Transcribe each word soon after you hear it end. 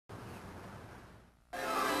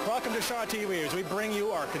welcome to Shaw TV as we bring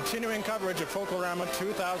you our continuing coverage of Folklorama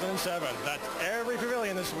 2007. That's every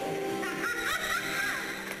pavilion this week.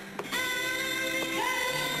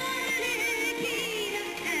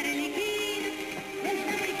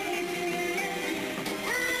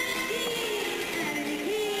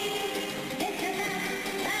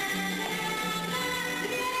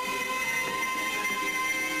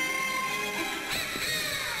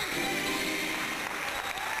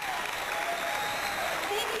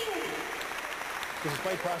 This is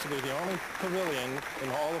quite possibly the only pavilion in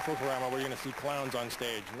all of Folklorama where you're going to see clowns on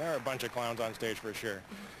stage. And there are a bunch of clowns on stage for sure.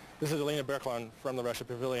 This is Elena Berklund from the Russia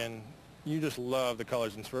Pavilion. You just love the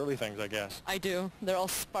colors and swirly things, I guess. I do. They're all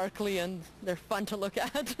sparkly and they're fun to look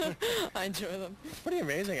at. I enjoy them. It's pretty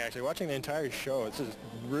amazing, actually, watching the entire show. It's just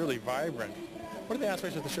really vibrant. What are the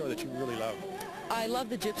aspects of the show that you really love? I love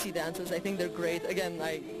the gypsy dances. I think they're great. Again,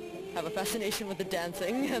 I have a fascination with the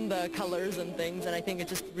dancing and the colors and things, and I think it's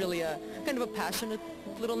just really a kind of a passionate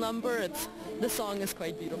little number. The song is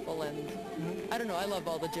quite beautiful, and I don't know, I love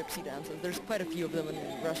all the gypsy dances. There's quite a few of them in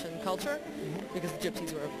Russian culture because the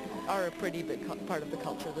gypsies are a pretty big part of the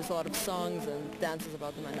culture. There's a lot of songs and dances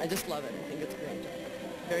about them, and I just love it. I think it's great.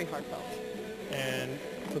 Very heartfelt. And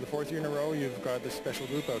for the fourth year in a row, you've got this special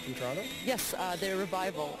group out in Toronto? Yes, they're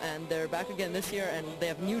Revival, and they're back again this year, and they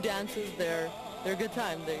have new dances. They're a good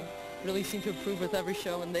time. They really seem to improve with every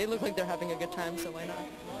show, and they look like they're having a good time, so why not?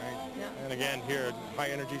 Right. Yeah. And again, here, high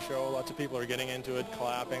energy show, lots of people are getting into it,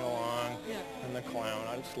 clapping along. Yeah. And the clown,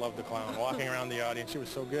 I just love the clown, walking around the audience. She was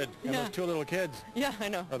so good. And Yeah. those two little kids. Yeah, I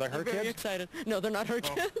know. Are they her They're very kids? excited. No, they're not her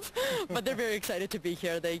kids, but they're very excited to be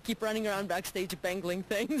here. They keep running around backstage bangling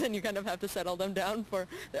things, and you kind of have to settle them down for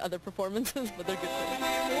the other performances, but they're good things.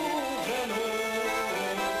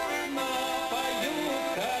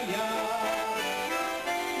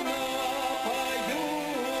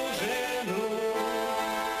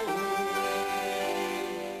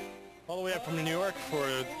 All the way up from New York for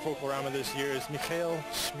Folklorama this year is Mikhail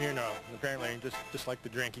Smirnov. Apparently, just like the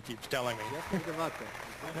drink, he keeps telling me. Now,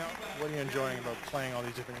 what are you enjoying about playing all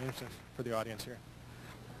these different instruments for the audience here?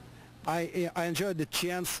 I enjoyed the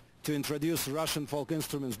chance to introduce Russian folk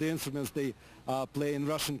instruments, the instruments they play in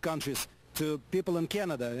Russian countries, to people in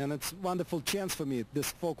Canada, and it's a wonderful chance for me,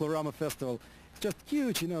 this Folklorama festival. It's just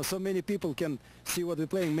huge, you know, so many people can see what we're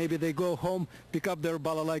playing. Maybe they go home, pick up their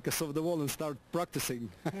balalaikas off the wall and start practicing.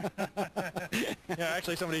 Yeah,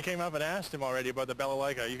 actually somebody came up and asked him already about the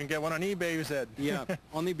balalaika. You can get one on eBay, you said. Yeah,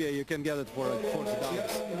 on eBay you can get it for like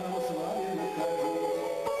 $40.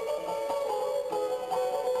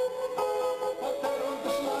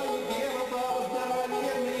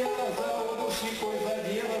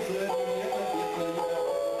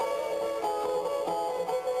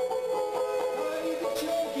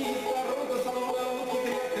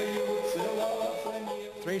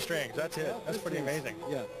 Three strings, that's it. That's pretty amazing.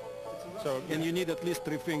 Yeah. So, And you need at least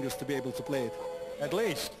 3 fingers to be able to play it. at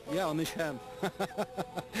least, Yeah, on each hand.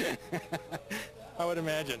 I would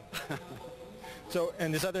imagine. So,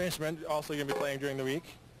 and this other instrument also you're going to be playing during the week.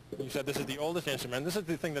 You said this is the oldest instrument. This is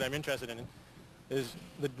the thing that I'm interested in, is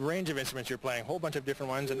the range of instruments you're playing. A whole bunch of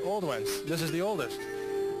different ones and old ones. This is the oldest.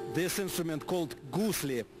 This instrument called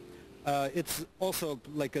gusli. It's also,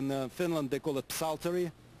 like in Finland, they call it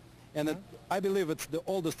psaltery. And I believe it's the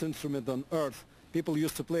oldest instrument on earth. People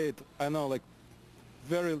used to play it, I know, like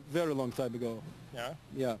very, very long time ago. Yeah?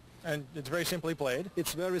 Yeah. And it's very simply played.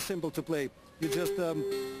 It's very simple to play. You just,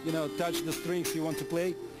 you know, touch the strings you want to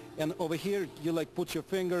play. And over here, you like put your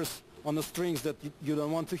fingers on the strings that you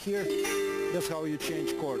don't want to hear. That's how you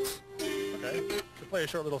change chords. Okay. So play a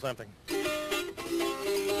short little something.